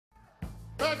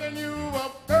begging you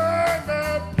up, baby,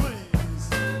 please.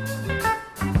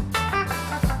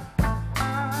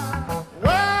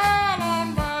 Well, on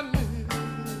my knees,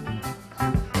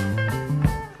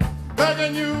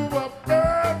 begging you up,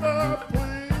 baby,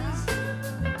 please.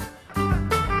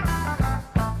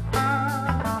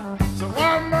 So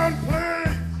woman,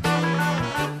 please,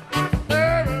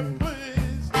 baby,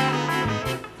 please,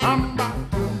 come back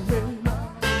to me now.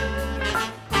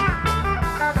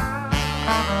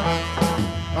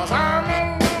 'Cause I'm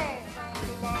alone on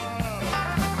the line.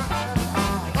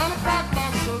 Gonna pack my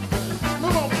suitcase,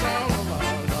 move on down the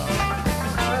line.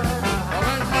 Well,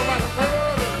 ain't nobody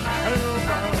worried, ain't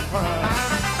nobody crying.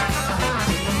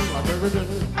 Like every day,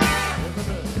 every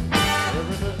day,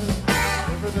 every day, every day,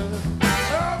 every day,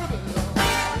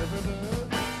 every day.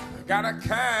 I got a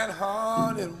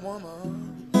kind-hearted woman,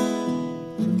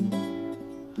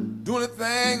 do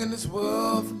anything in this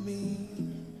world for me.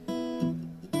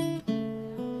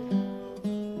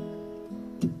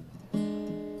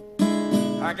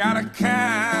 I got a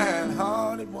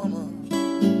kind-hearted woman,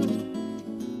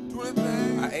 do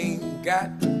anything. I ain't got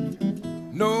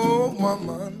no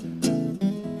woman,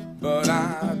 but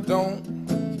I don't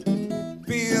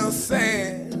feel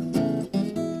sad.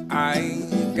 I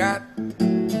ain't got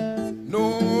no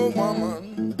woman,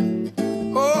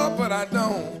 oh, but I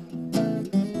don't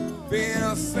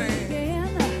feel sad.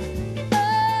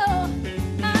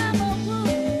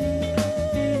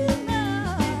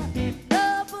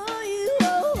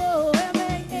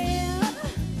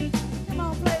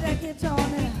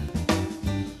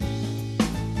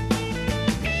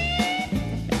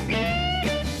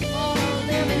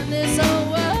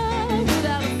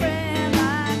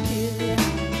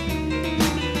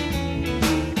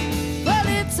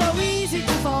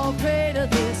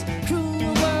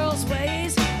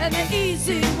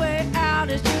 Easy way out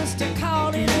is just to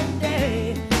call it a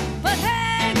day. But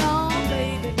hang on,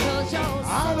 baby, 'cause you're so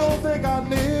I don't think I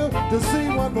live to see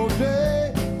one more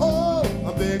day. Oh,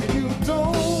 I'm begging you,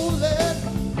 don't let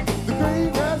the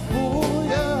green grass fool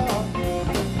ya.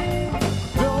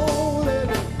 Don't let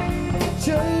it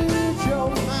change your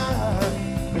mind,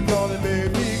 because it may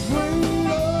be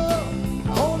greener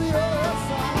on the other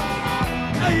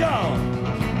side. Hey, y'all,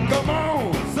 come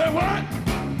on, say what?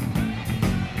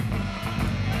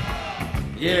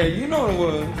 Yeah, you know it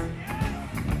was.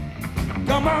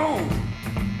 Come on.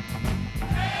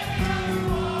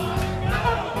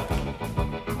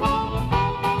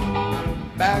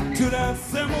 Back to that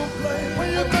simple place. When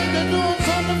you think you're doing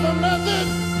something for nothing,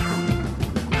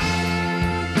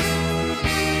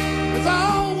 there's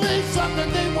always something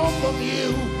they want from you.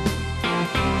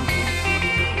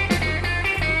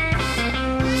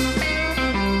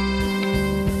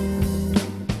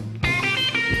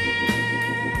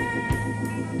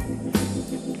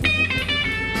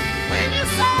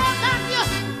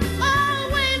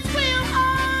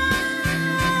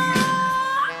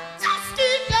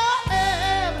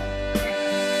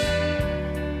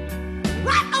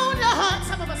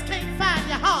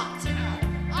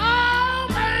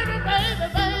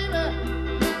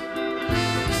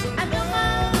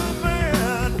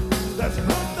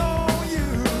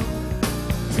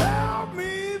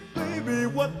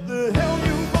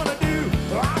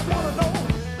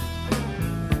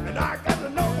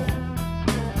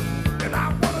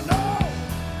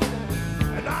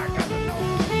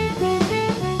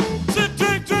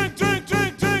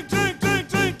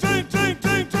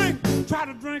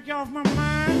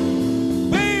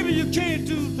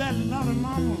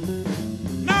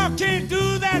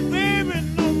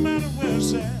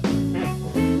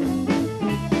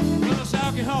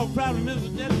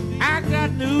 I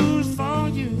got news for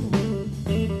you.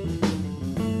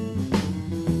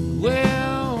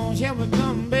 Well, shall we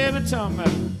come, baby, talk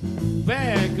about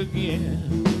back again?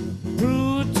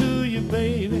 Prove it to you,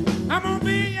 baby. I'm gonna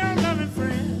be your loving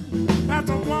friend. Got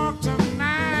to walk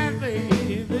tonight,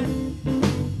 baby.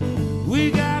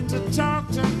 We got to talk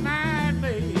tonight,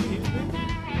 baby.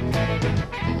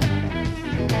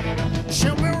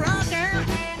 Show me right now.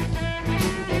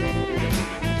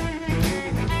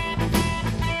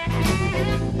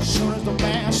 As soon as the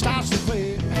band starts to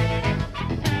play,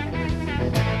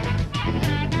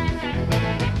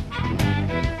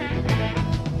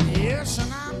 yes,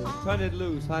 and I'm on. Turn it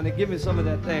loose, honey. Give me some of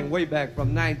that thing way back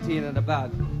from 19 and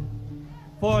about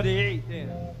 48 then.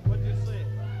 What'd you say?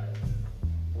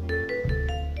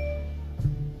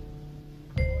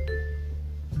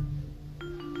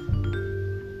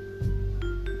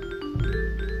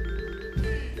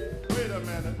 Wait a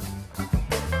minute.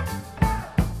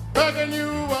 Begging you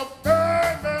up,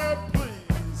 baby,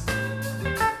 please.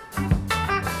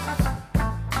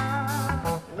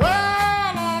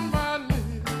 Well,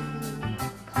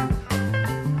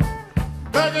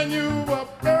 loving you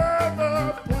up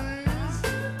ever please.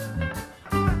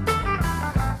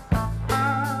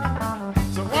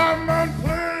 So woman,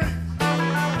 please,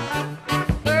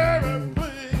 baby,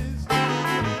 please,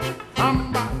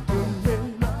 come back to me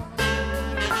now.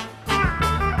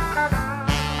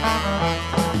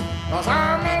 'Cause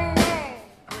I'm alone,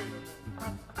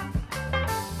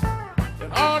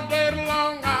 and all day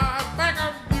long I think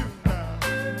of you now.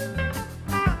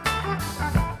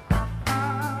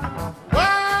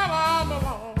 Well, I'm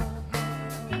alone,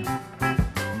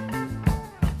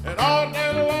 and all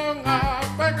day long I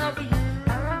think of you.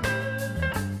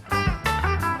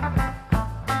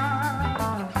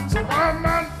 So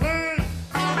woman, please,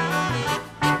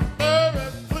 baby,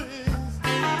 please,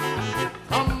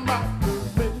 come back to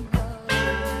me now.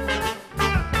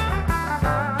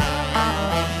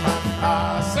 I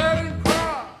sit and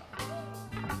cry,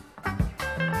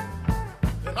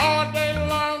 and all day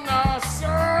long I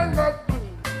sing the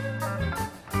blues.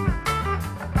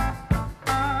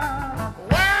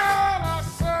 Well, I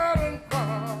sit and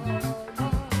cry,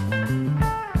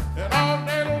 and all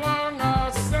day long I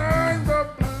sing the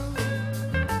blues.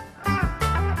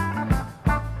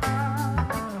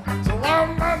 So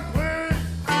woman, please,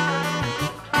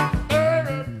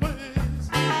 baby, please,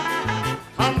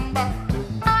 come back to me.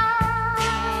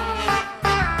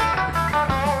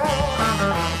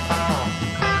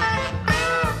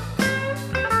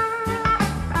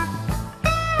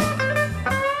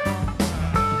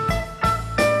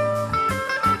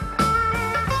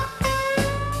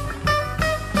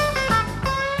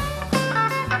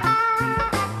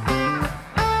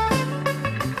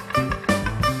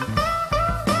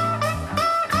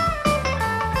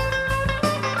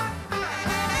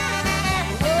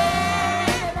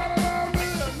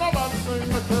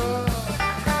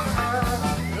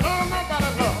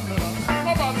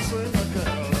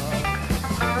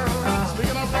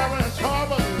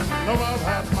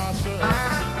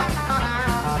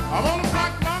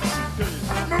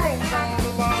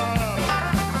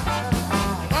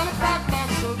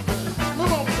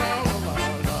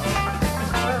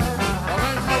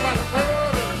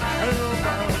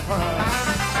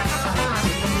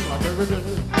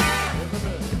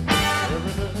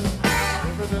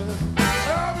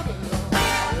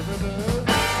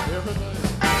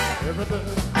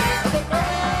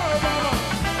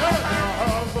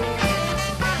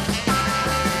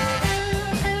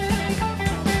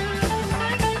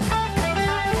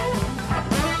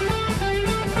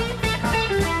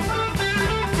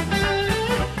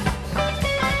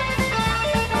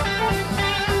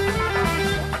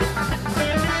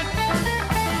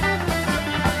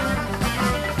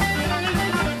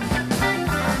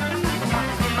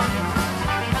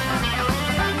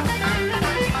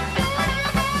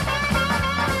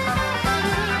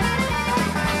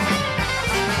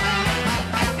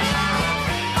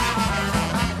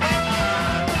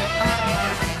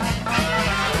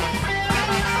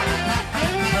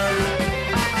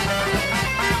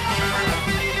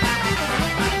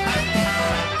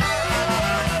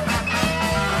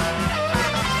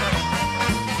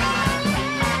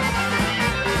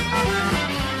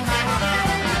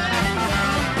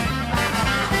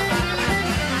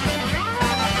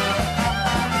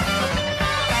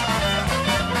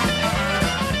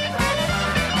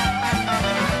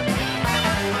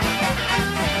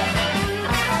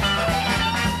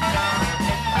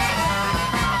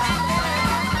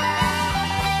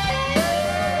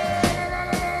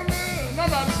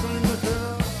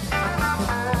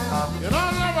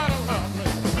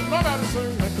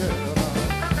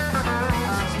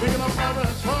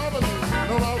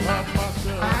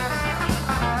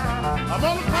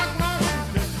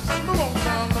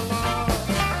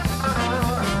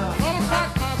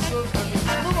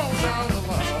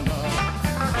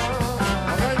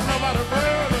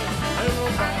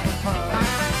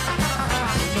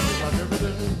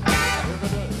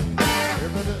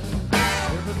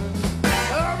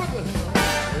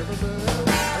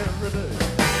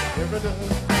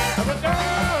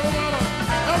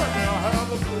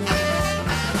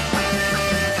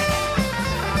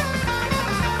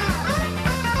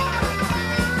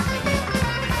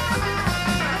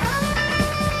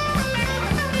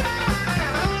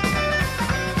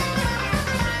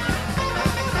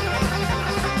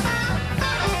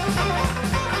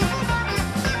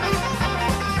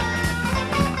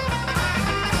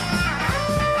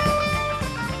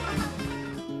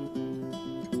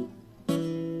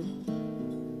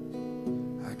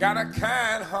 Got a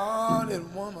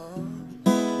kind-hearted woman,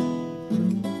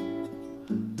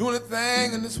 do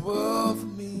anything in this world for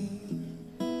me.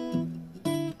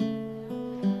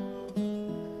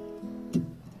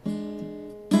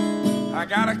 I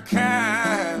got a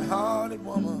kind-hearted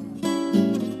woman,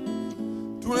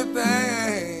 do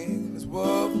anything that's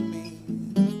worth for me.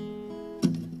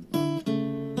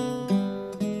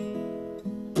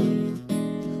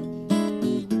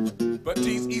 But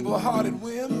these evil-hearted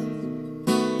women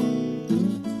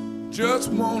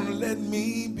just won't let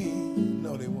me be.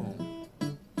 No, they won't.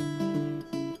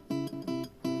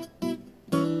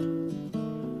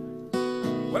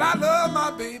 Well, I love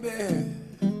my baby.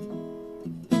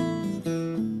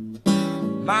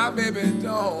 My baby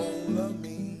don't love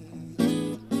me.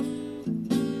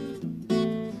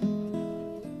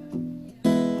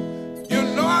 You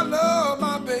know I love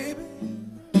my baby.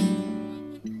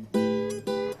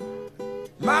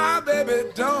 My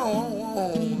baby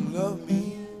don't love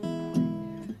me.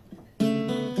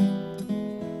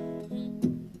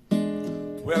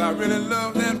 Well, I really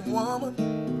love that woman.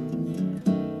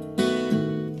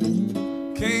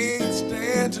 Can't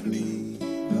stand to leave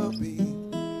her be.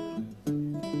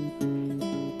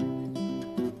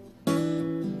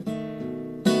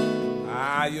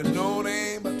 Ah, you know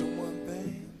they ain't but the one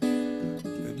thing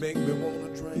that make me wanna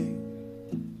drink.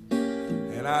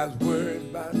 And I was worried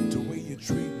about the way you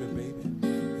treat me, baby.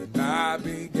 And I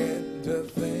began to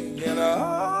think,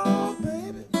 oh,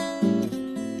 baby,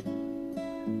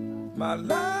 my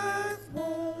life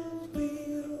won't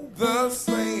feel the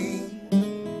same.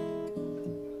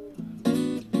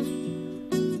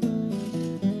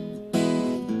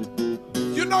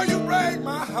 You know you break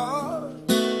my heart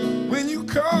when you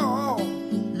call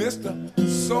Mr.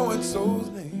 So-and-so's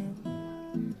name.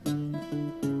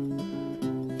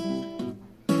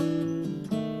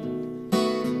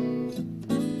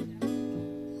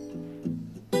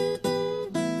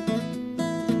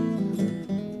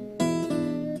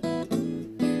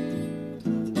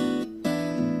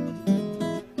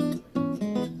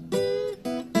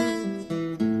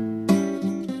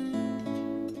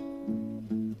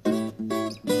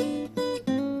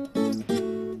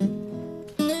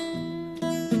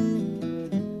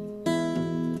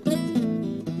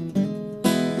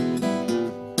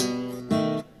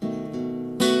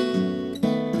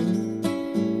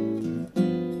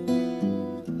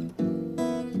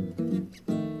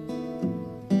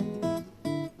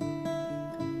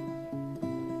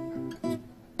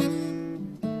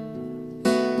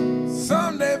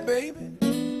 Someday, baby,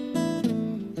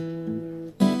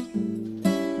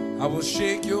 I will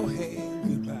shake your hand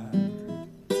goodbye.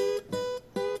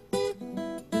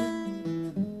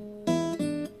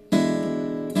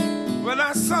 When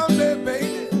I someday,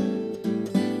 baby,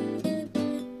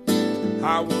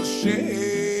 I will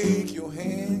shake your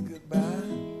hand goodbye.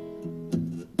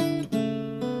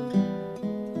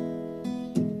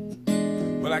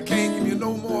 But I can't give you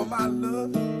no more of my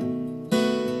love,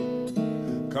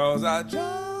 'cause I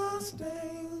just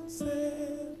ain't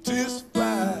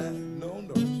satisfied. No,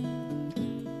 no.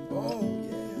 Oh,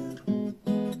 yeah.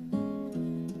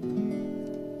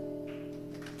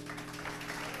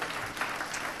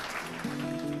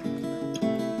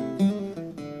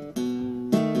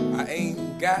 I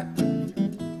ain't got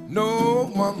no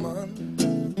woman,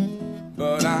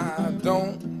 but I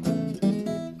don't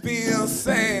feel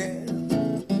sad.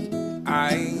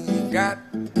 I ain't got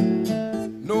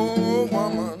no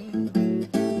woman,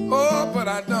 oh, but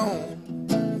I don't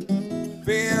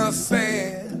feel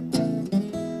sad,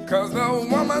 'cause the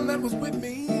woman that was with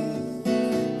me,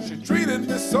 she treated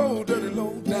me so dirty,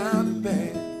 low down and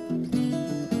bad.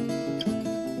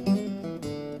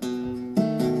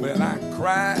 Well, I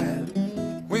cried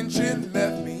when she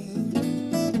left me,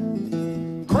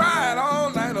 cried all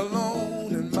night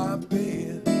alone in my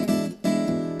bed.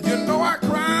 You know I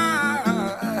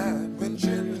cried when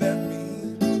she left me,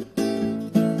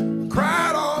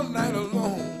 cried all night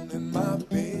alone in my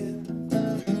bed.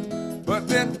 But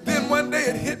then one day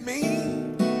it hit me,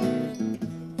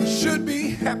 I should be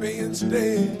happy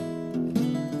instead.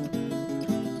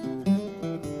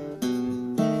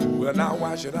 Well, now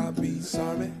why should I be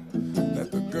sorry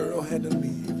that the girl had to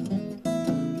leave?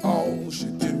 All she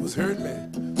did was hurt me,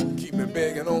 keep me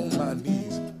begging on my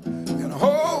knees. And a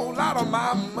whole lot of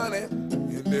my money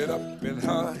ended up in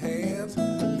her hands.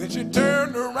 Then she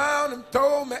turned around and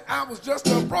told me I was just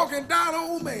a broken down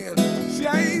old man. See,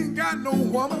 I ain't got no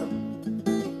woman,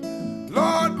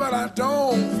 Lord, but I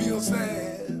don't feel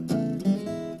sad.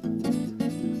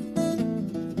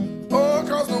 Oh,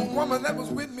 'cause the woman that was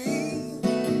with me,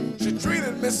 she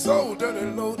treated me so dirty,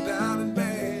 low down and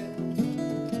bad.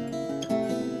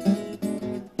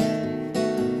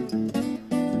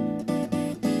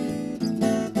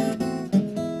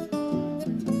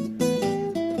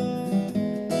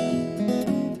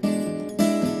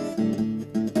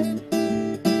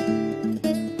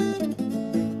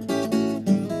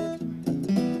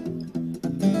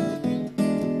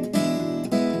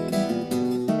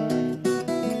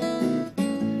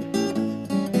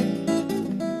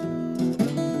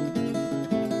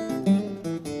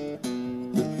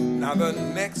 Now the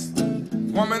next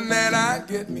woman that I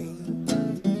get me,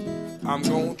 I'm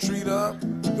gonna treat her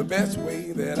the best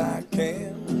way that I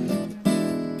can.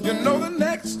 You know the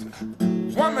next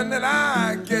woman that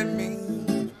I get me,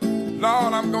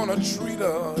 Lord, I'm gonna treat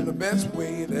her the best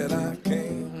way that I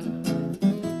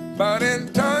can. But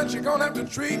in turn, she's gonna have to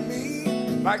treat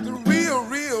me like the real,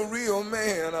 real, real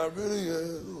man I really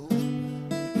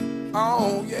am.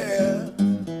 Oh, yeah.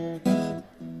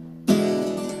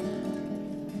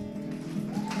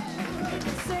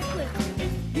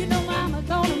 You know mama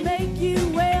gonna make you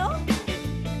well.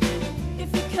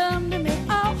 If you come to me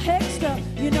all hexed up,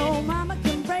 you know mama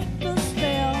can break the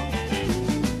spell.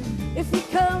 If you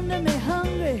come to me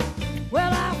hungry,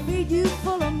 well I'll feed you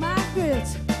full of my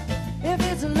grits. If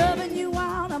it's loving you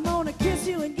want, I'm gonna kiss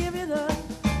you and give you the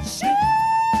shiver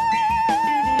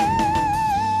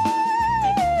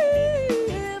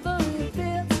it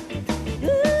fits.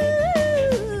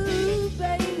 Ooh,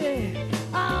 baby,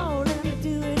 oh, let me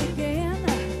do it again.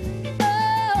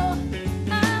 Oh,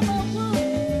 I'm a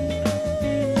woman,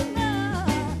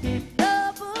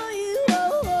 love for you,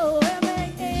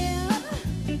 O-O-M-A-N.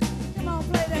 Come on,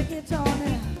 play that guitar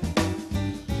now.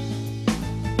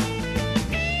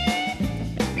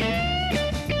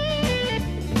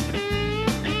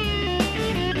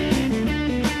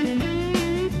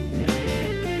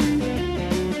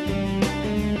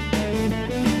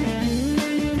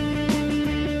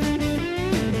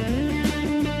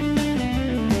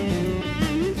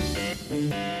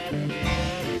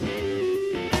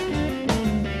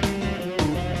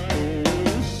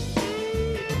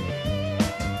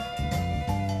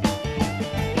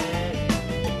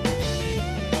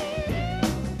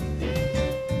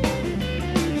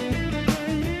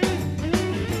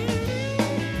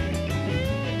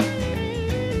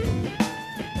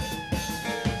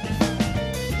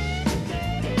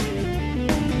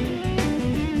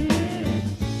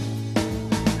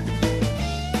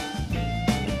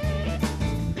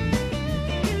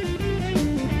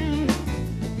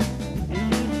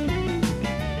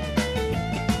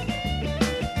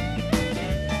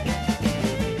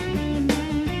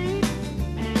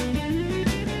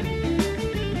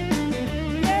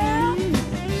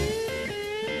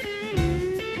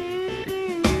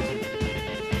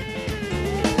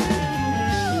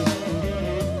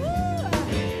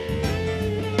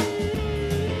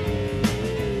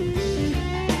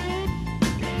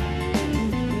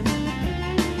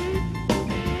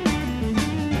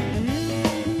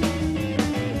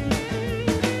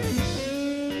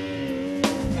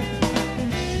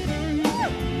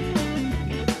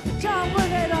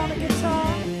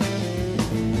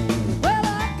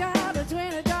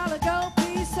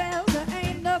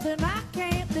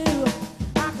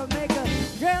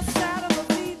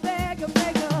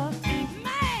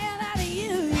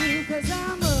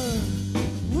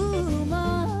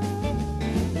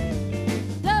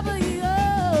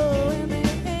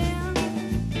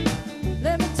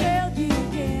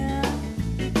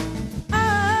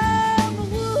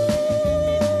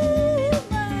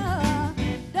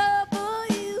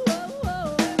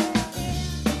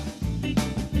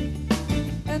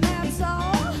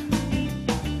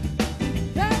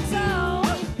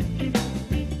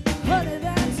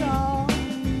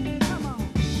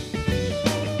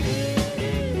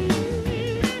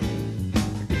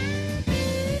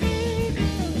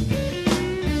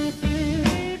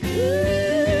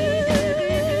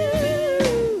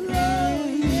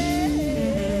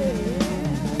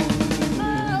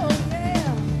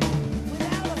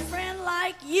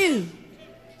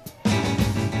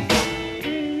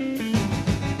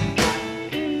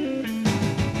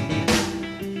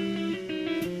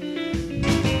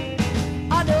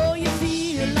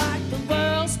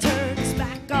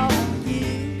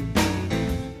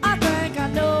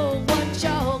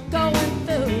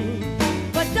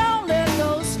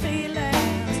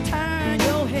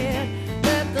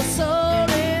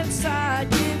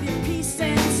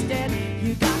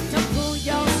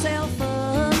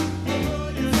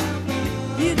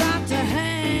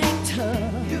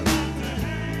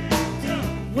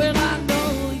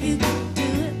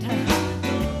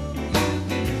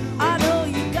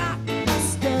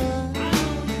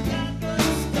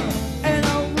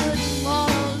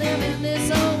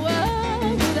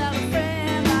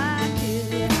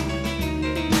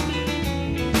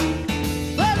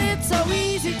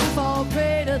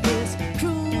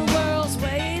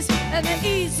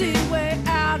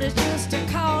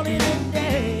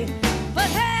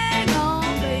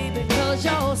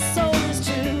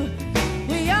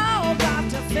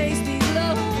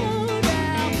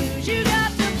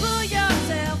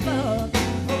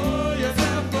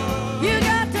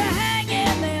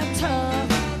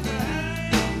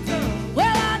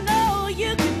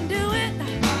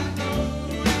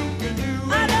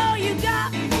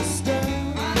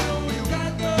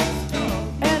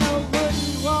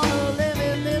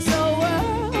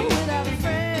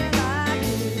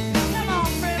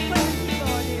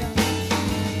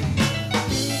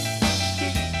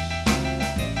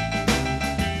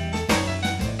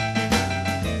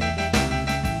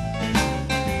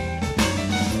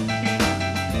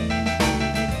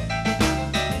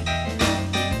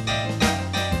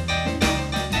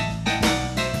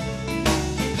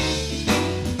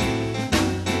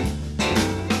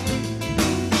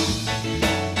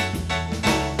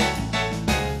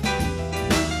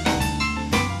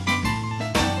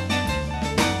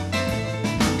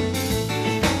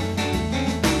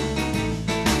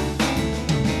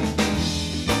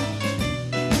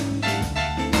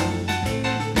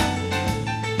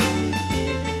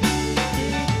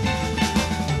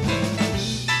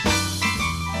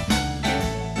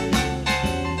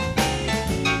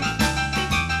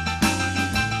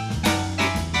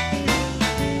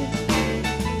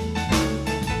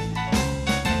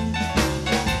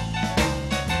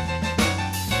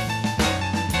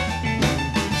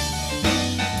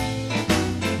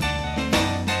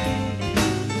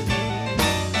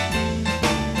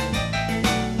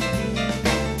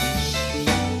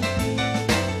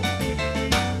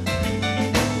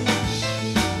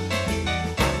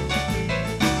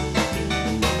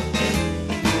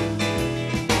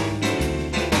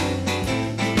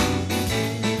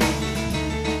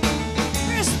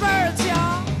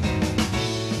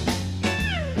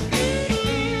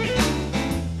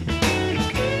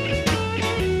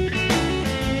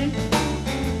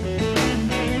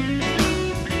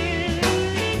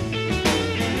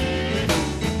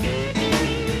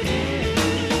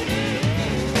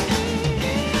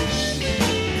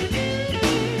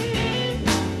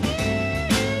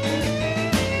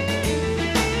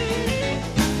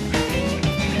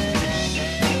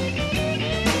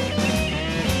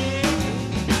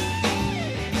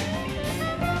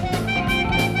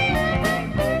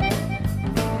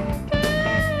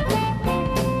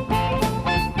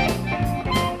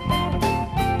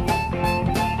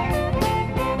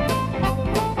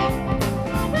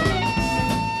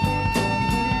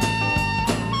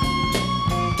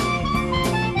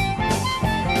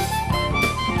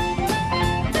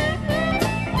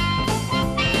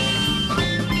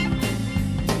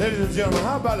 gentlemen,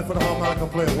 how about it for the harmonica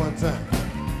player one time?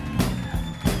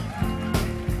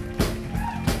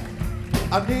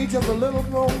 I need just a little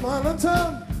more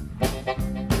monitor.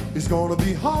 It's gonna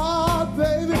be hard,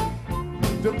 baby,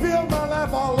 to build my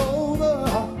life all over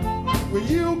when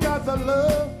you got the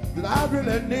love that I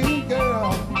really need,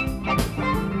 girl.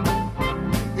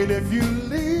 And if you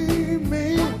leave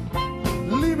me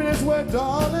this way,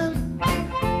 darling,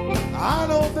 I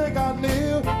don't think I'll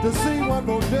live to see one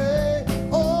more day.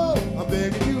 Oh, I'm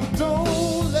begging you,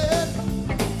 don't let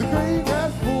the green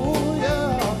grass fool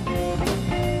ya.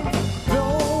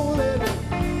 Don't let it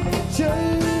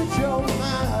change your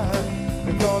mind,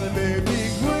 because it may be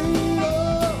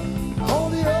greener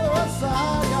on the other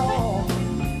side, y'all.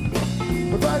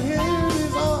 But right here in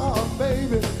these arms,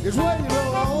 baby, is where you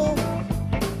belong.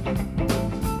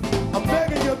 I'm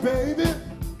begging you, baby,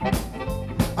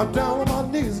 I'm down on my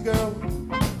knees, girl.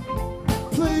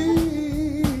 Please,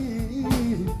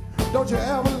 don't you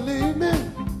ever leave me.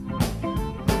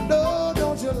 No,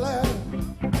 don't you let it.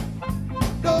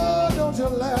 No, don't you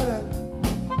let it.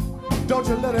 Don't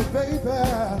you let it, baby,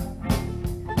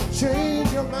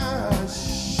 change your mind.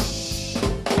 Shh.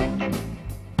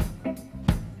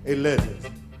 Hey, legends.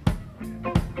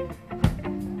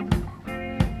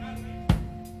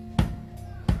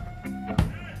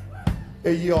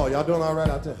 Hey, y'all doing all right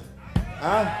out there?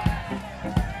 Huh?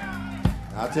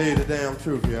 I'll tell you the damn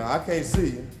truth here. I can't see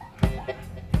you.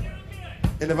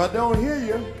 And if I don't hear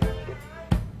you,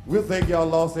 we'll think y'all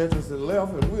lost interest and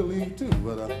left, and we'll leave too.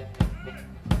 But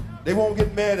they won't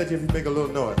get mad at you if you make a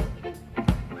little noise.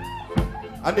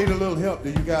 I need a little help. Do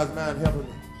you guys mind helping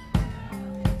me?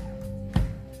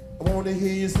 I want to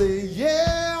hear you say,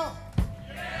 yeah.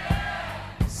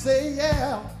 Yeah. Say,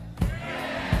 yeah.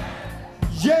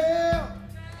 Yeah.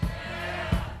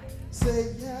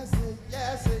 Say yes, say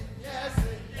yes, say yes,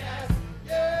 say yes,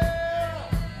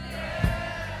 yeah.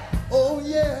 Oh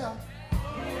yeah.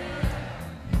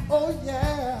 Oh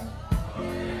yeah.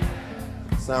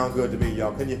 Sound good to me,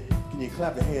 y'all. Can you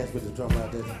clap your hands with the drum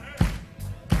out there?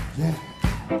 Yeah.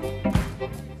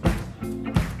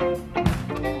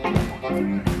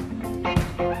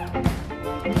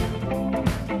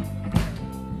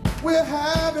 We're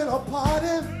having a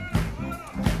party.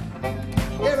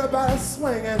 Everybody's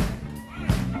swinging,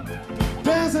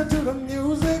 dancing to the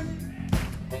music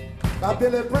by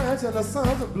Billy Branch and the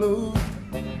Sons of Blues.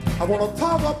 I want to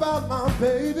talk about my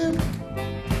baby.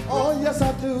 Oh, yes,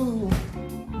 I do.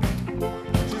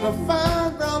 She's a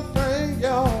fine brown thing,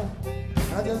 y'all.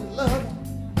 I just love her.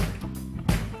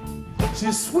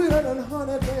 She's sweeter than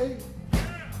honey, babe.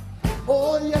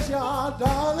 Oh, yes, you are,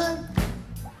 darling.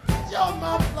 You're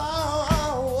my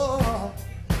flower.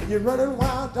 You're running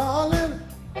wild, darling.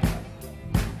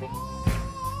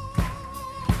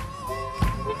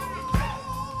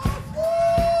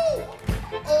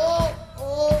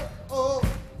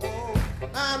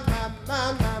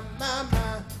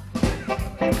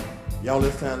 Y'all,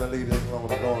 it's time to leave this alone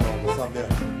and go on with something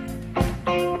else.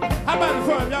 How about the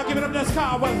fun? Y'all give it up this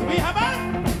car with me. How about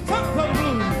it? Talk to the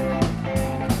blues.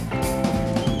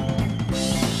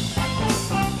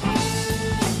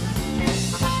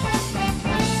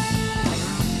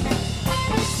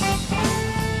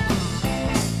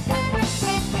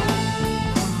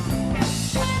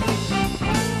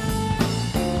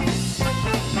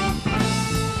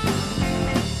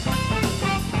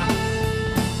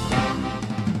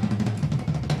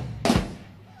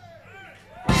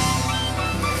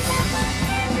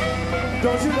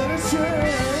 Don't you let it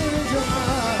change your mind.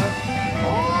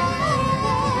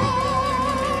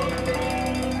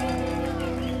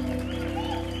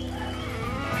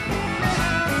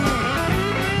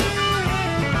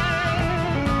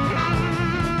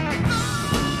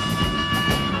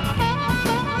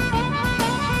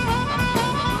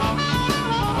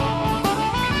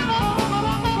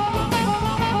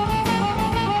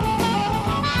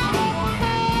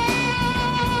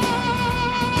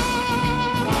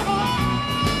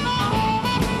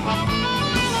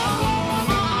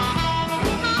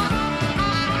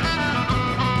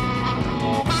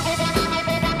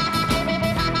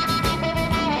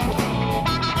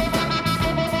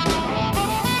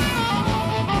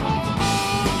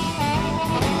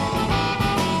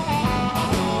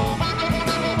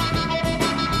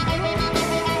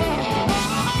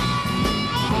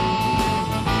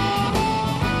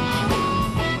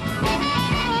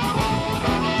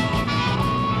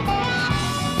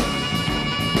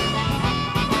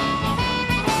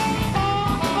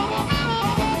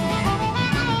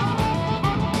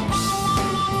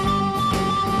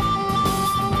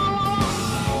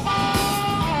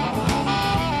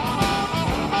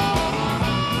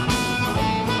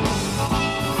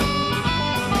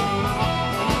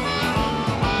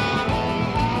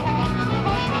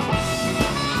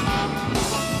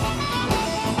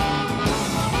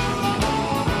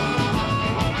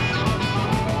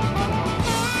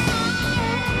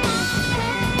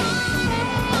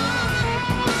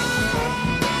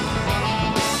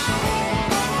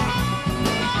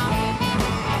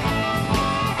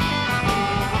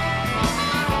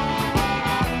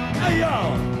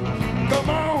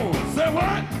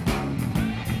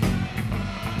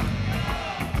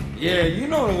 Yeah, you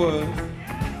know the words.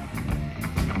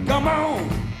 Come on.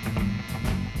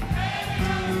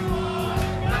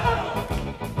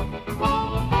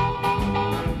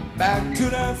 Back to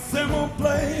that simple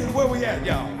place. Where we at,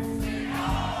 y'all?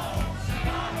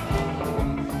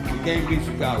 We can't beat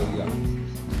Chicago, y'all.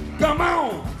 Come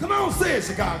on. Come on, say it,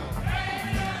 Chicago.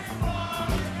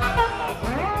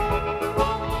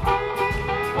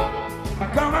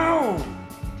 Come on.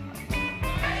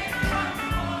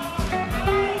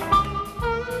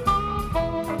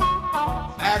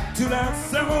 Back to that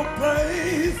simple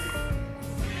place.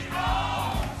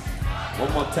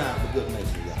 One more time for good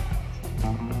measure, y'all.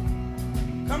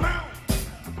 Come on.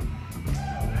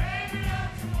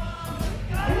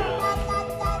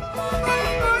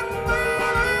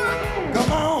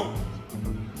 Come on.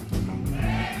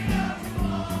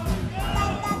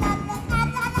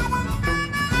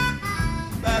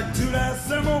 Back to that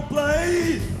simple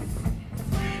place.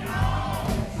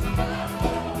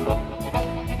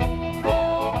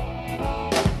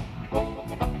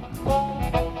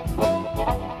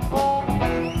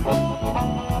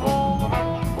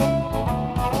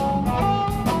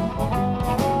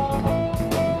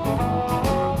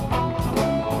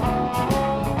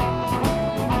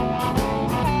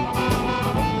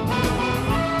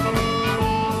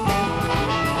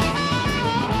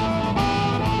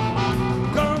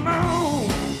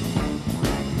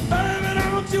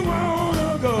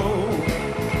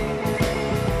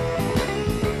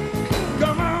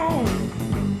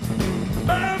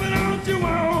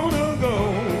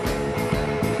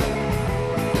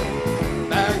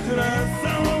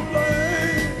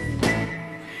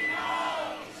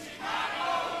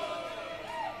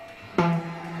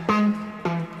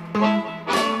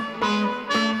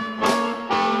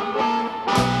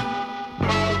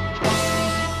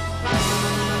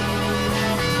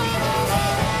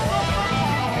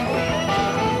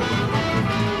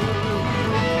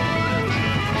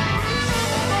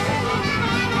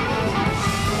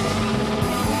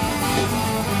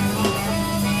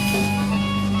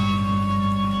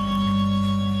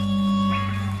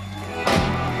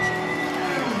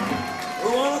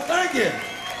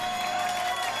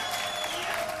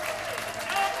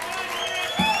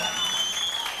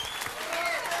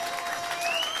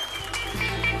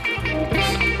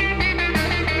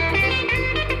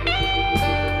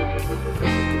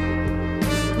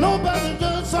 Nobody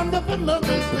does something for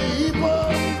nothing,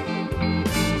 people.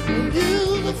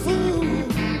 You the fool,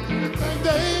 think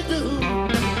they do.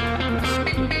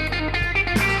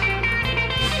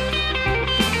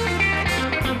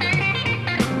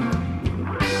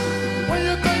 When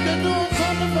you think they're doing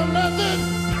something for nothing,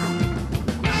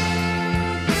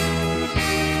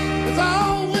 there's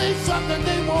always something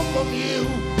they want from you.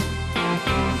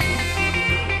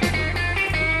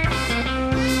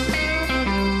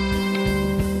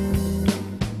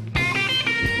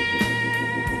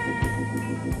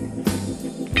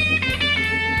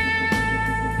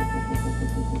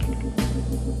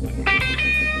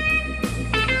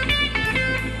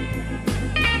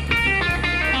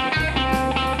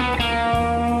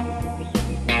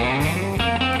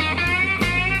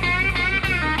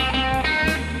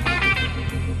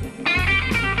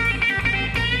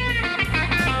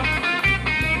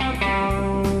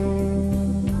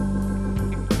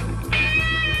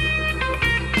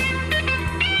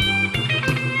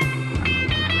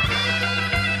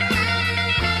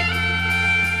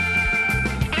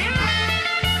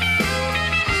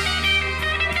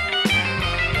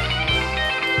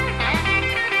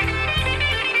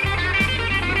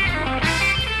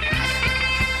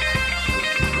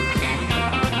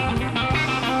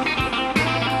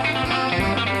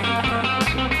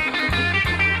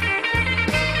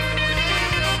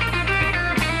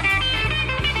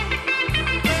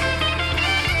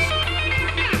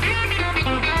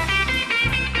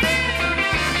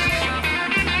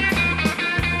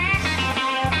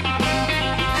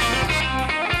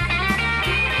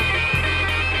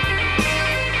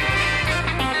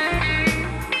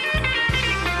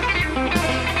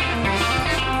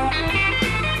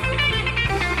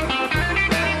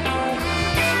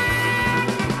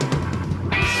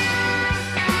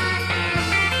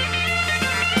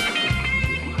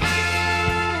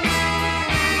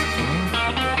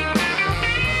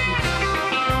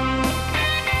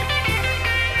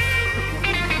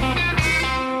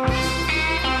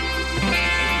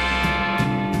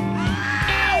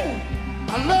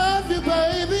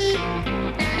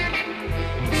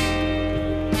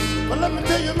 Let me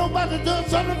tell you, nobody does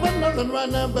something for nothing right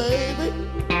now, baby.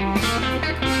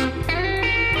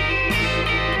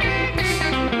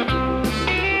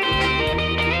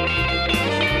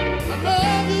 I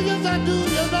love you, yes I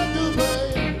do,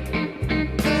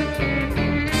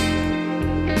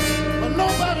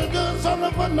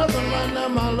 nothing like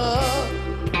that, my love.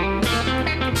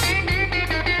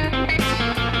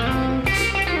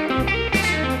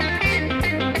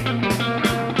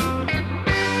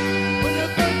 When you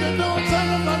think you don't tell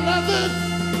them for nothing,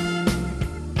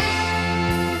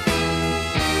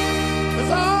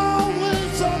 there's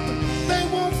always something they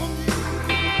want from you.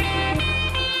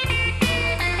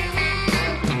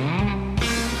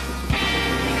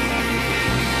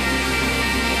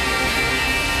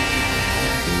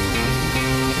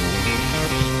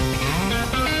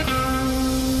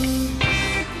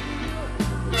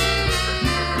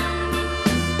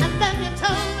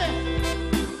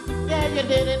 You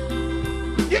did it.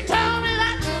 You told me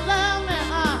that you love me,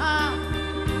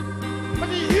 but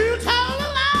you told a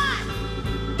lie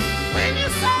when you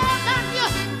said that you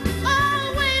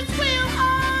always will.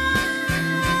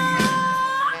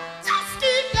 Just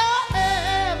keep your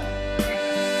head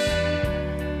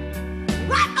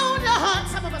right on your heart.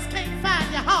 Some of us can't find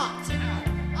your heart.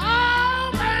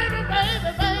 Oh, baby,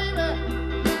 baby, baby,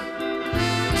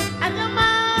 and your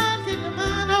mind, keep your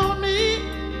mind on me.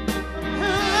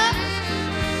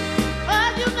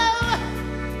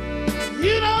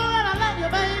 You know that I love you,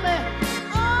 baby.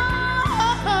 Oh,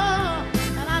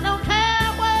 and I don't care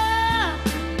where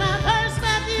I first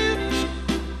met you.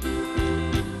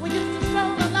 We used to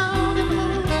stroll along in the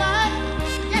moonlight.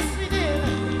 Yes, we did.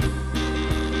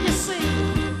 You see,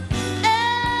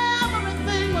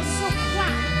 everything was so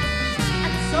quiet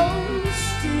and so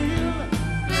still.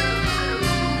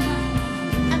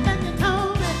 And then you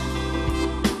told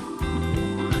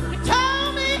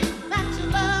me that you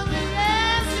love me.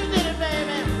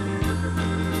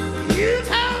 You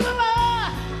tell the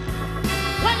Lord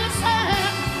when you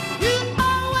said you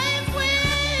always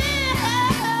will.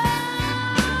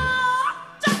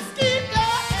 Just keep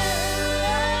your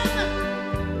hand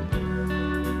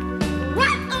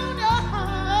right on your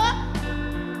heart.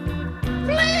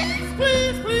 Please,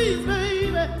 please, please,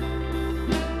 baby.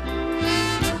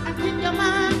 And keep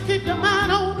your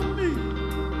mind on me.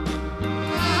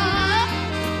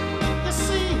 You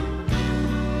see,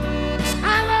 I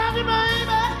love you,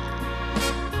 baby.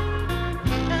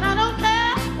 And I don't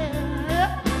care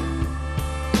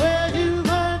where you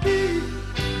might be.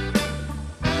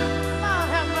 Lord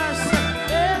have mercy,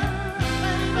 yeah,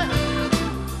 baby.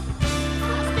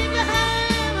 Just keep your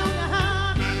hand on your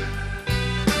heart,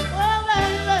 oh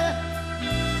baby,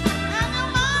 and your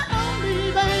mind on me,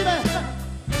 baby.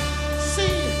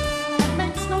 See, it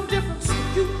makes no difference what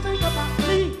you think about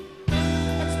me.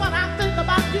 It's what I think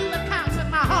about you that counts in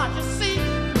my heart. You see,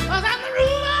 'cause I'm the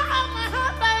ruler of my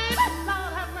heart, baby.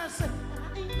 Lord have mercy, and I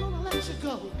ain't gonna let you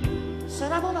go.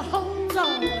 Said I'm gonna hold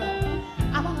on.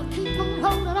 I'm gonna keep on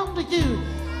holding on to you.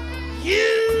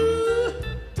 You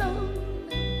told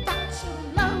me that you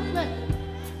love me,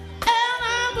 and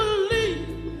I believe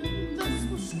this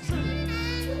was true.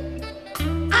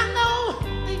 I know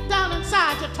deep down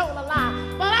inside you told a lie,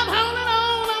 but I'm holding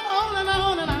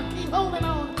on, and I keep holding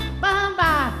on. By and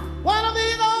by, one of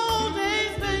these old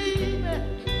days, baby,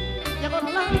 you're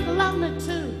gonna learn to love me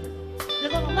too.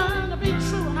 You're gonna learn to be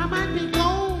true, and I might be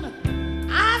gone.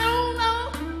 I don't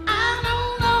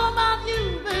know about you,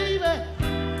 baby,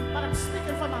 but I'm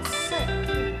speaking for myself.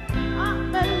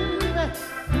 Baby,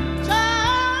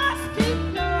 just keep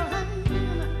your hand,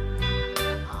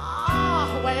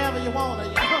 wherever you wanna,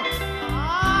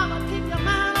 but keep your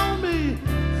mind on me.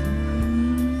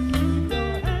 Keep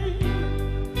your hand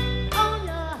on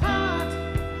your heart,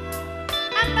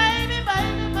 and baby,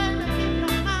 baby, baby, keep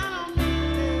your mind on me.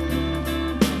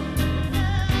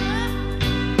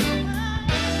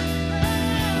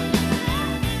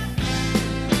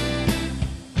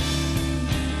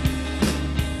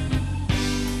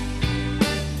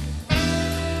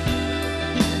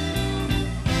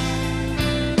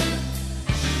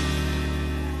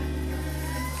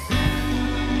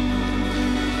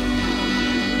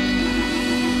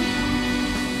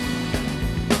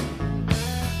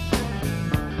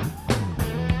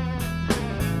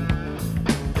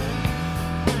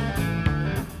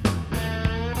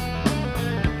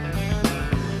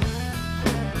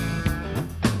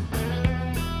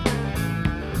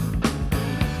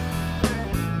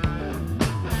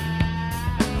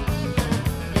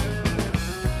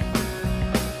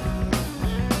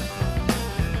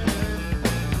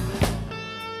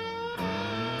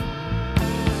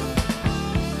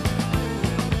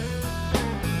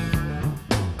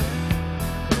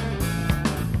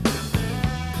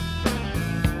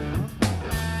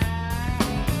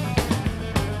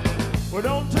 Well,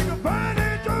 don't take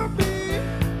advantage of me,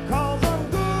 'cause I'm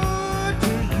good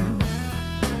to you.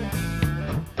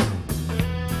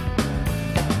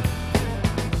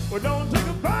 Well, don't take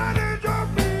advantage of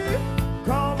me,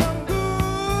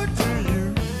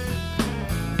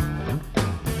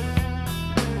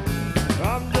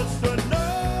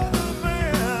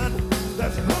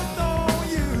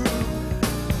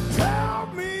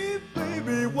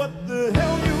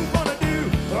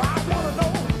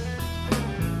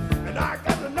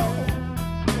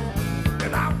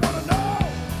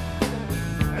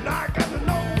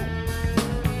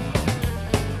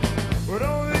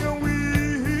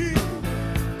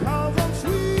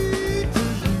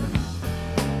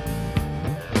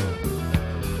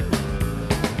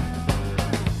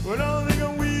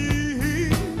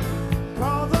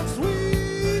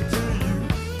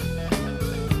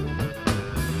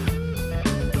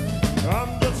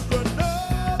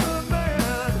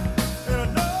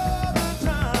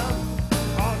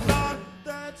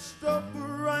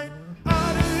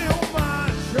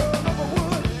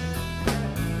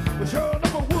 We sure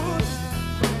never would.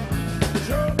 We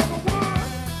sure never would.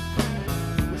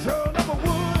 We sure never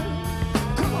would.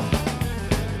 Come on.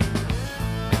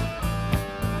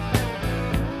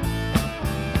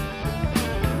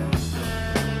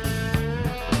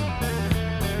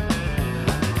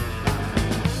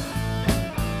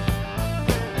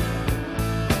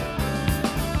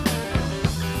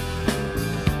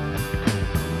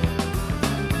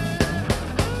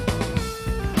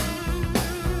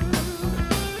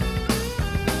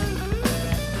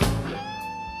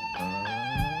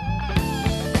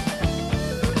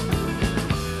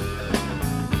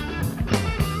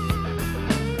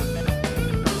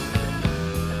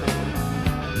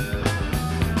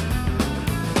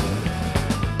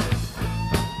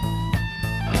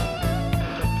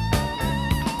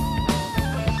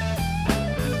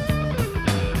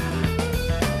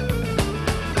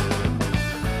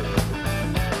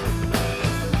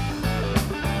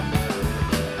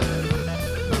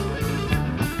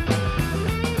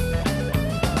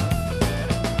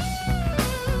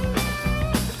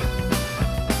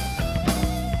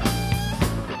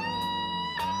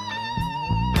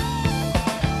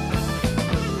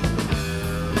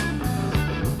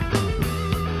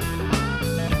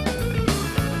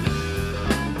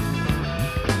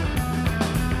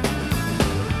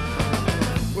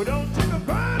 Well, don't take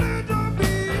advantage of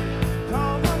me,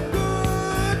 'cause I'm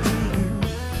good to you.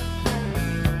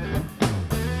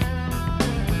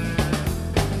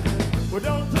 Well,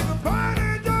 don't take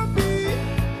advantage of me,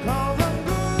 'cause I'm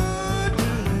good to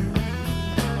you.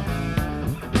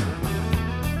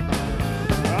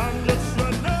 I'm just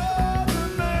another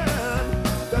man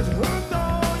that's hooked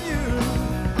on you.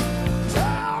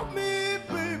 Tell me,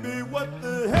 baby, what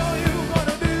the hell you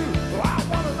gonna do? I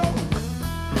wanna know.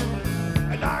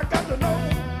 And I got to know,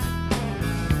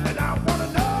 and I wanna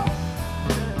know,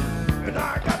 and I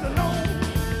got to know.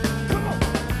 Come on.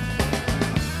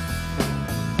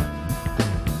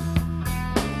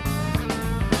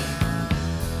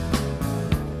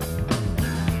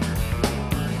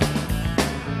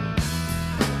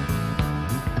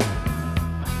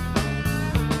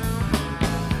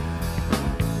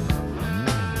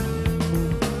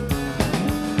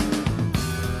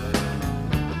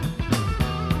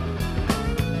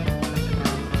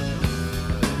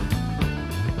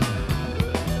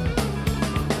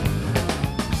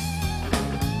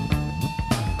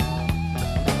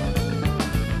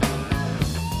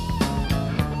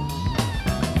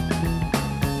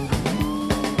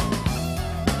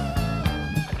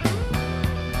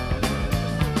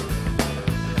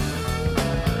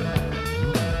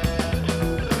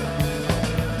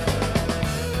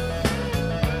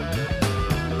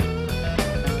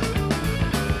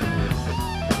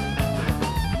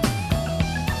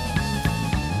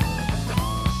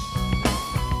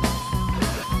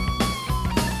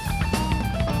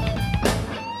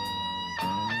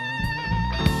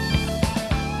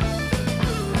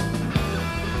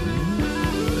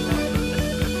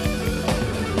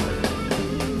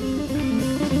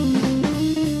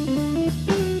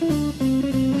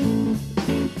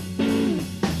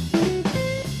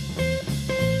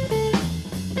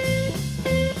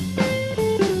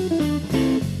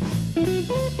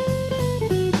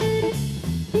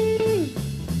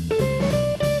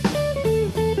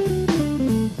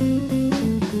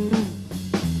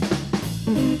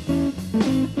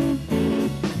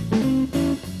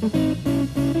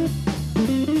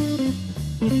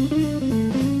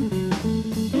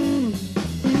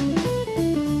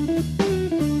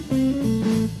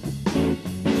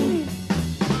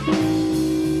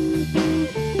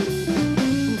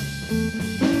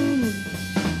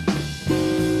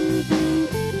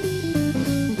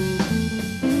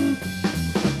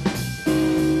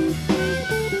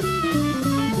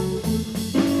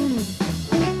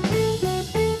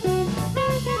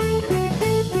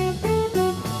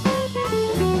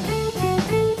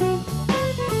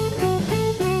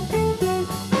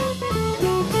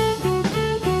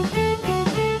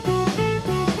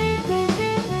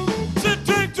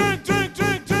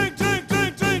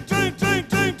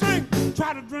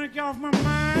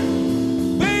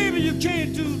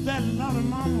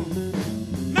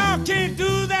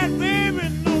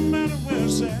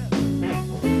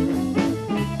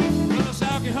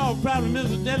 Problem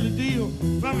is a deadly deal.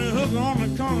 From the hooker on the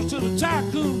corner to the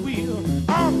tycoon wheel.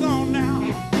 All gone now.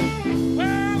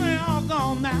 Well, they all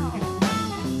gone now.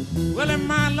 Well, they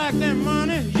might like that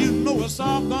money. You know it's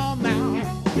all gone now.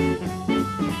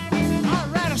 All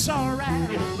right, it's all right.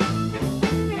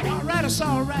 All right, it's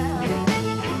all right.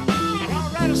 All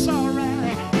right, it's all right.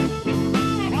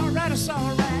 All right, it's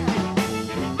all right.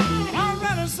 All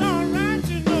right, it's all right.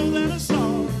 You know that it's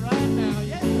all right.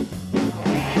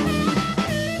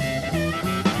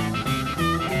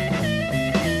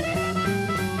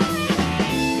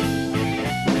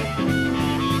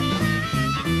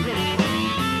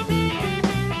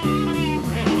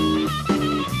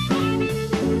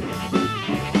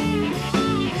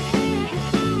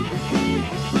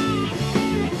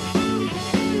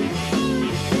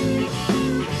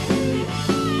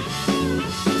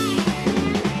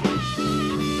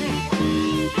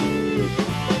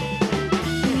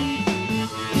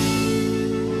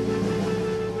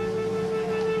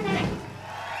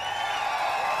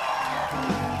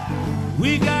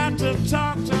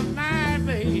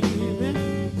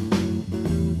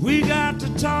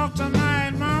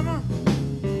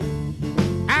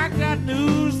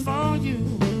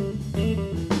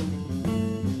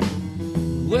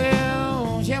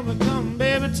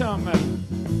 to me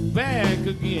back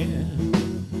again.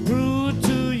 Prove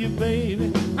to you,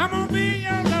 baby, I'm gonna be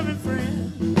your loving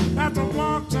friend. Got to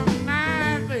walk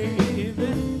tonight, baby.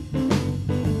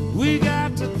 We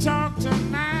got to talk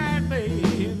tonight,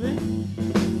 baby.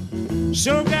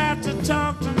 Sure got to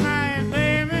talk tonight,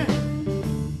 baby.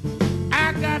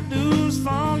 I got news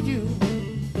for you.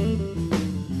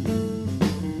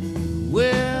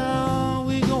 Well,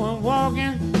 we going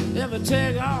walking, never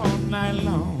take all night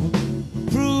long.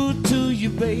 Prove to you,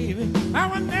 baby, I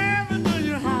would never do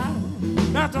you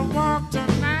harm. Got to walk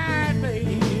tonight,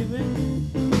 baby.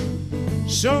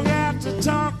 Sure got to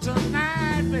talk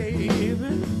tonight, baby.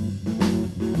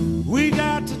 We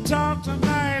got to talk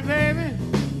tonight, baby.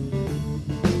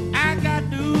 I got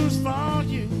news for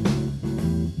you.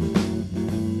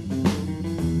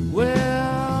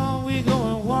 Well, we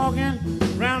going walking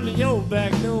round to your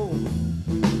back door.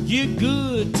 Get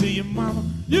good to your mama.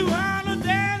 You holler,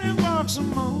 daddy, walk some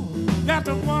more. Got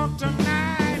to walk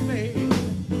tonight, baby.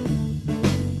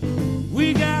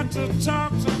 We got to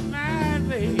talk tonight,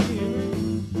 baby.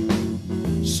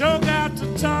 Sure got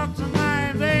to talk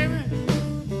tonight, baby.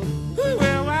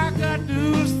 Well, I got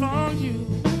news for you.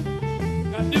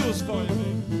 Got news for you, baby.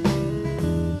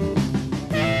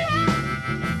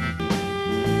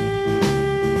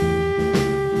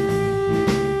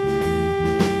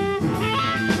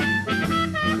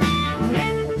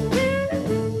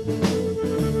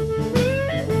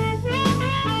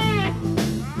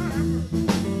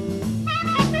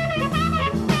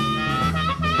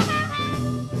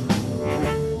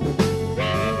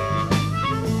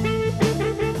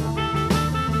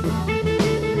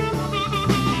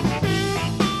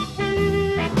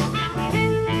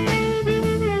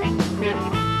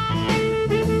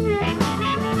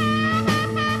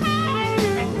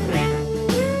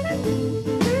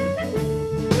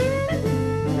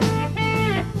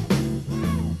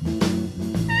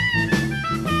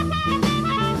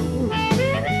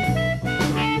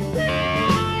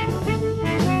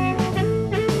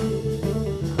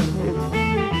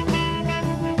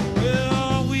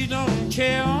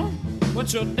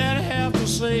 What your daddy have to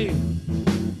say?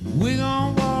 We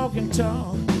gon' walk and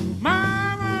talk,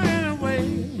 mama,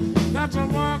 anyway. Got to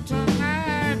walk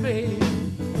tonight, baby.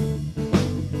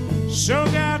 Sure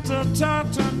got to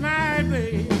talk tonight,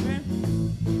 baby.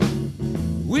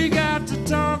 We got to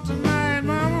talk tonight,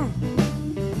 mama.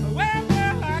 Well,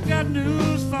 I got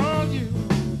news for you.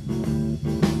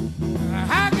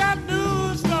 I got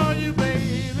news for you,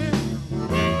 baby.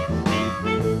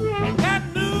 Got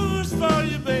news for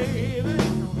you, baby.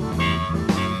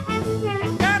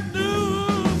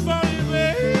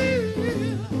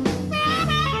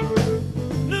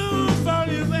 News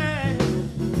for you.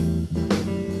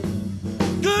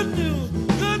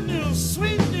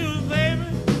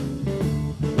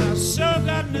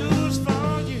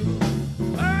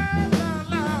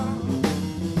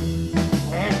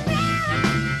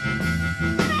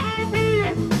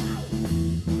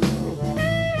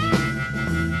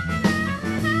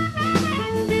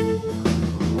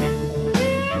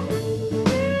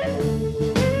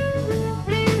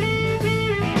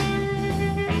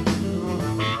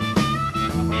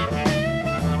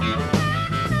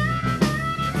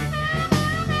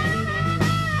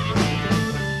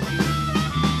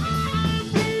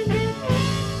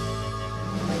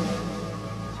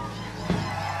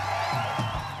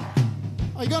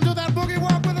 Are you gonna do that boogie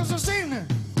walk with us this evening?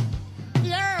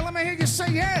 Yeah, let me hear you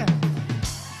say yeah.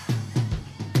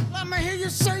 Let me hear you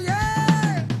say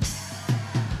yeah.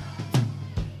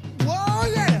 Whoa,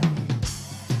 yeah.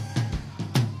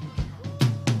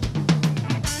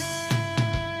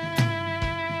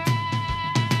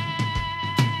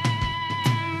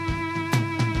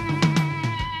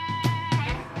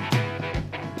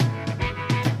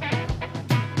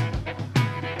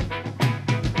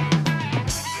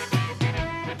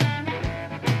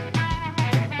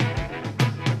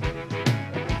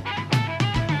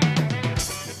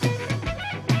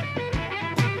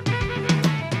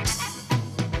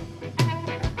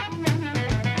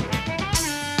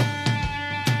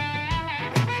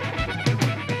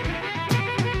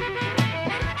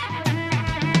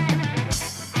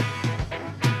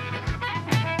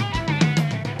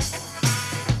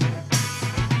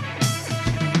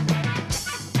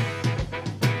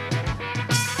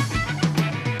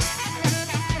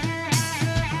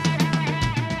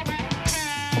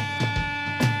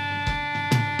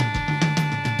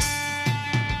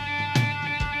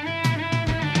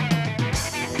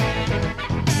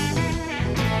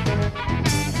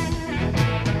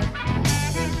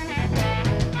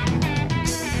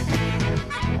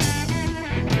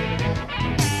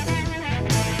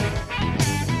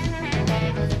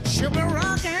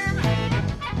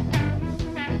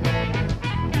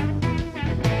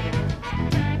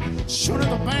 Soon as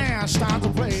the band starts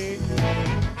to play,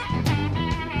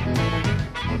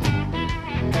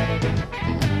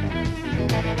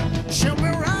 she'll be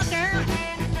rocking.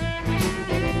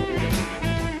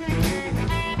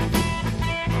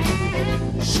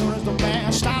 Soon as the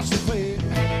band starts to play,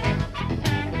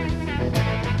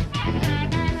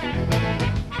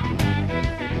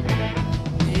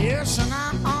 yes, and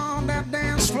I'm on that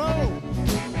dance floor.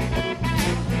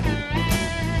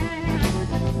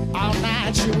 All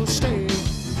night she will stay.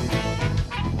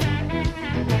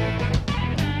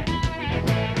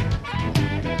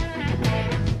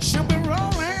 She'll be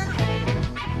rolling.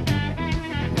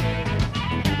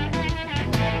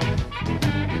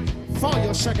 For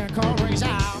your second call rings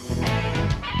out.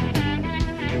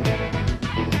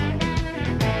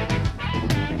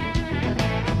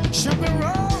 She'll be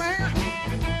rolling.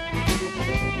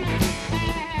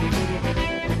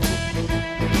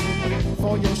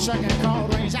 For your second call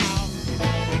rings out.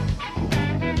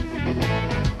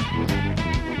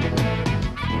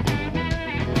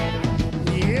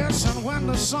 Yes, and when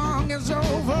the song is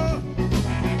over,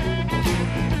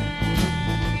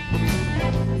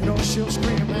 you know she'll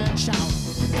scream and shout.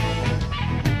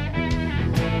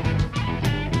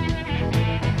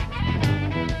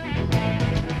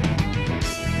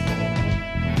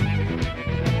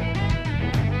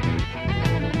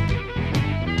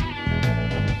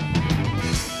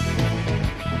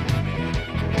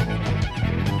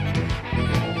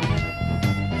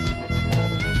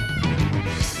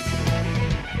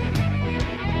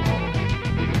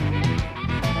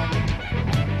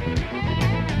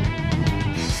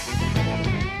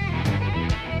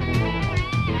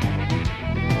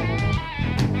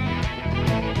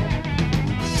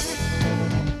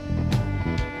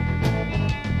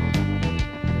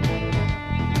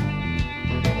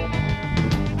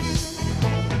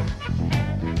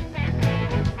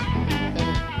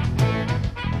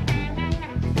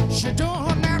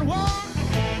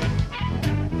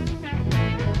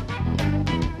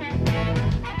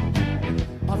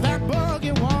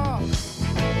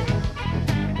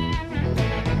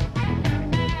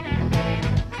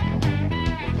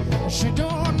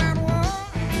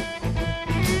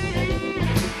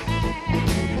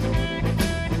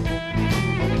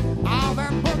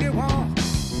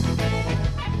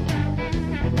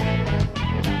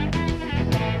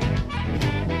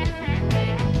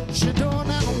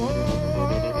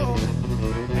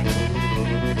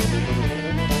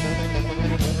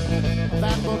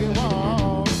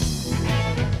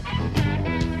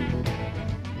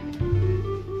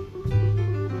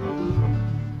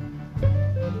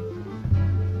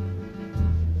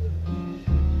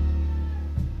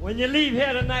 When you leave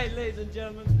here tonight, ladies and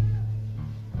gentlemen,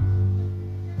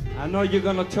 I know you're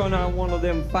gonna turn on one of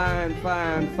them fine,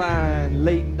 fine, fine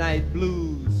late night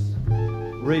blues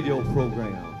radio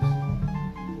programs.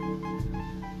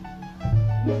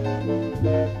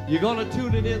 You're gonna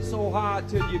tune it in so hard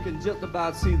till you can just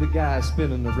about see the guy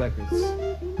spinning the records.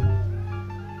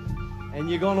 And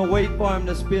you're gonna wait for him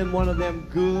to spin one of them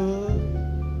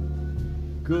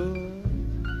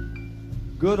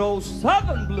good old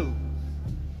Southern blues.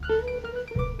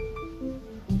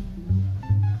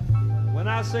 When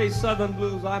I say Southern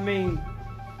blues, I mean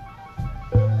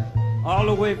all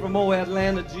the way from old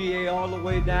Atlanta, GA, all the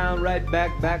way down, right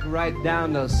back right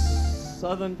down to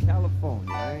Southern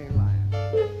California. I ain't lying.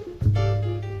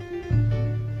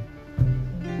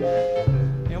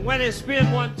 And when they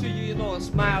spin one to you, you know a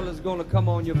smile is gonna come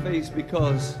on your face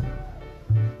because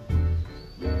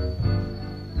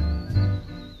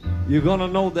you're gonna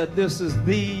know that this is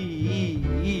the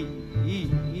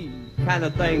kind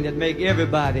of thing that make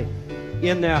everybody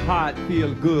in their heart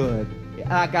feel good.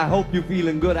 Like I hope you're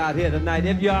feeling good out here tonight.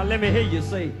 If you are, let me hear you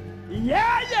say,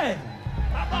 yeah, yeah.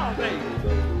 Come on, baby.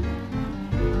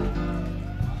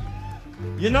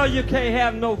 You know you can't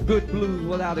have no good blues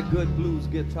without a good blues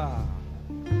guitar.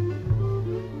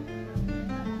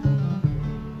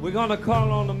 We're gonna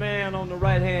call on the man on the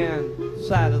right-hand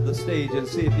side of the stage and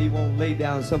see if he won't lay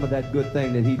down some of that good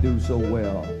thing that he do so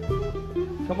well.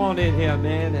 Come on in here,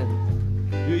 man, and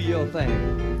do your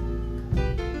thing.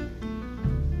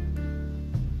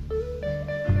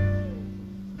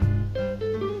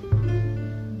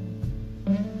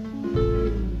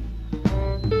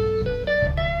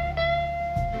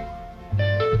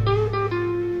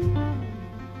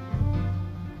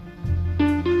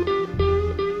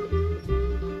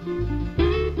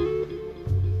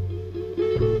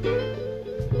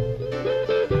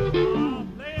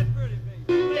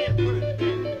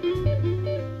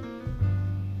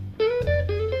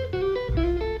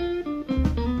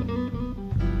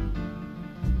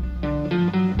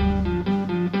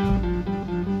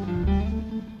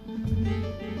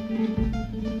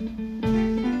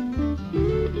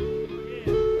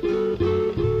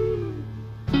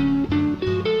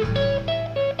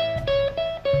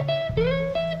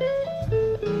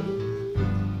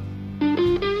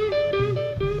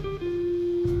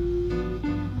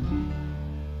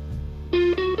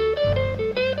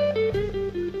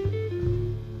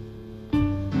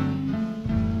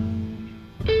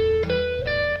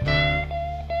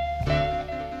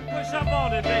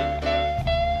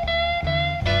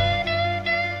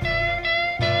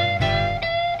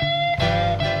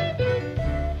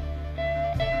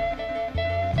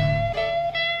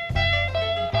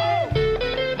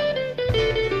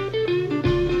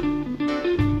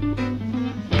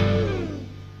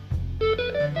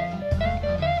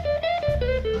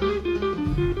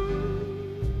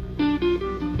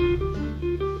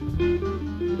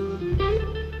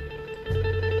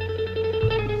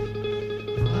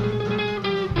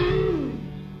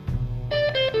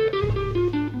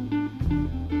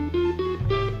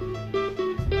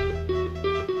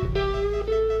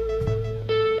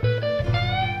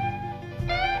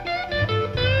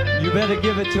 You better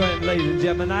give it to him, ladies and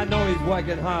gentlemen. I know he's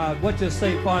working hard. What you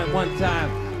say for him one time?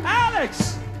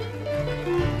 Alex!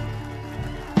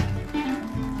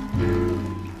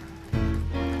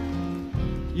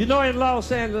 You know, in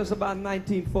Los Angeles, about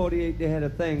 1948, they had a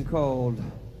thing called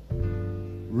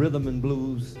rhythm and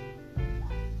blues.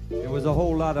 There was a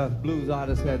whole lot of blues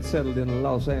artists that settled in the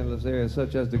Los Angeles area,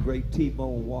 such as the great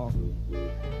T-Bone Walker,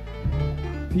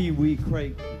 Pee Wee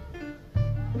Craig,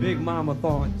 Big Mama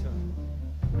Thornton,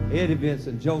 Eddie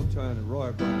Vincent, Joe Turner,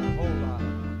 Roy Brown, a whole lot.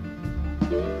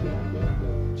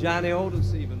 Johnny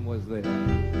Otis even was there.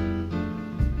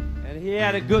 And he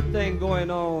had a good thing going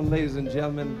on, ladies and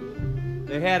gentlemen.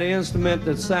 They had an instrument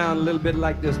that sounded a little bit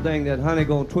like this thing that Honey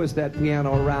gonna twist that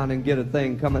piano around and get a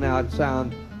thing coming out,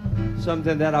 sound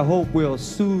something that I hope will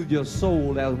soothe your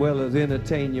soul as well as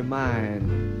entertain your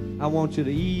mind. I want you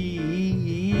to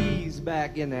ease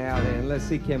back in there and let's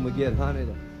see, can we get Honey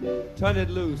to turn it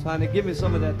loose. Honey, give me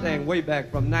some of that thing way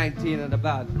back from 19 and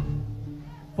about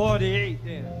 48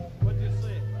 then. What'd you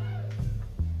say?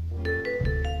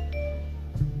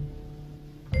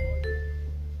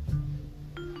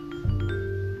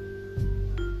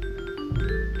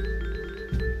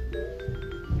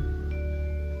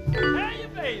 Hey, you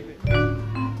baby.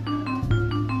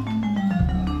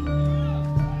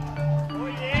 Oh,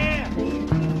 yeah.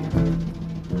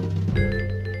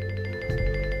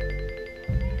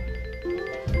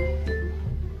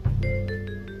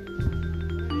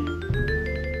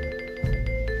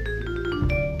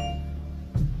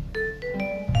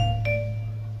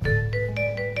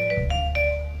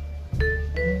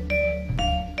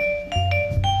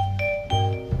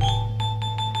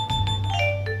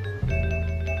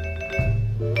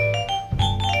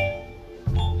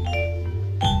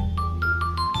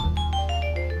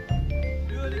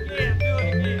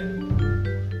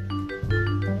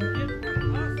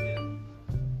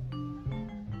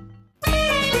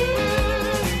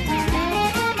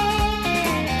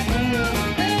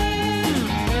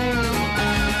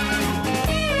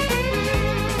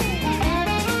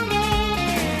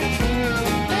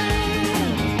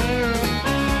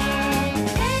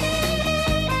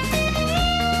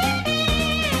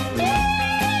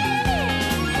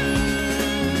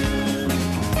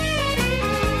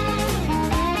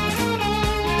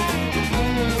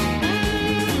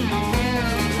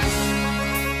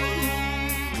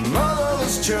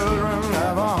 Children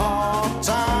have a hard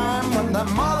time when their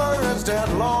mother is dead,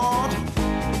 Lord.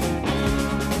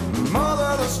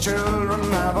 Motherless children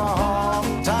have a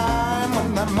hard time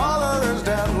when their mother is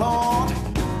dead, Lord.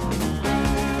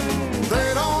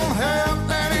 They don't have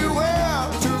anywhere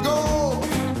to go,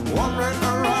 wandering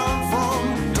around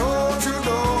from door to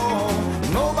door.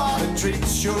 Nobody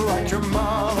treats you like your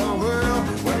mother will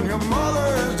when your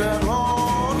mother is dead, Lord.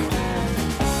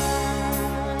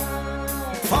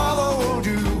 Father will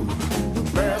do the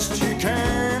best you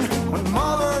can when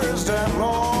mother is dead,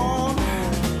 Lord.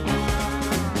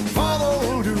 Father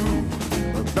will do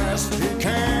the best he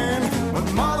can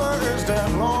when mother is dead,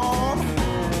 Lord.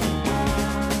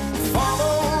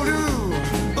 Father will do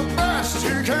the best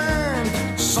he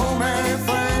can. So many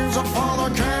things a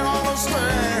father can't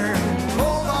understand.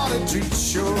 Nobody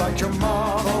treats you like your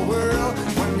mother will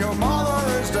when your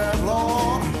mother is dead, Lord.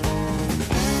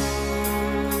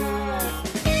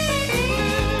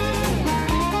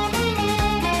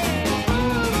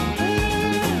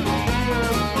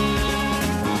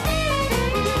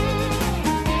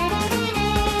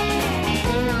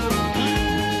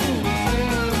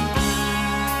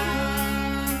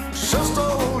 Sister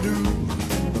will do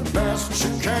the best she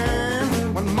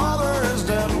can when mother is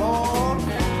dead, Lord.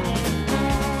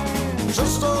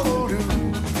 Sister will do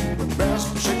the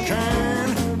best she can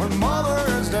when mother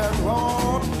is dead,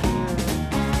 Lord.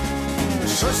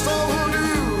 Sister will do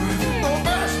the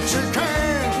best she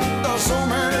can. There's so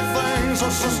many things a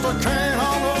sister can't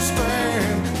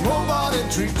understand. Nobody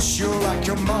treats you like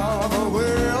your mother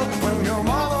will when your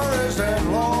mother is dead,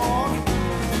 Lord.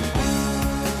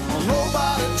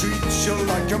 Nobody treats you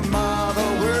like your mother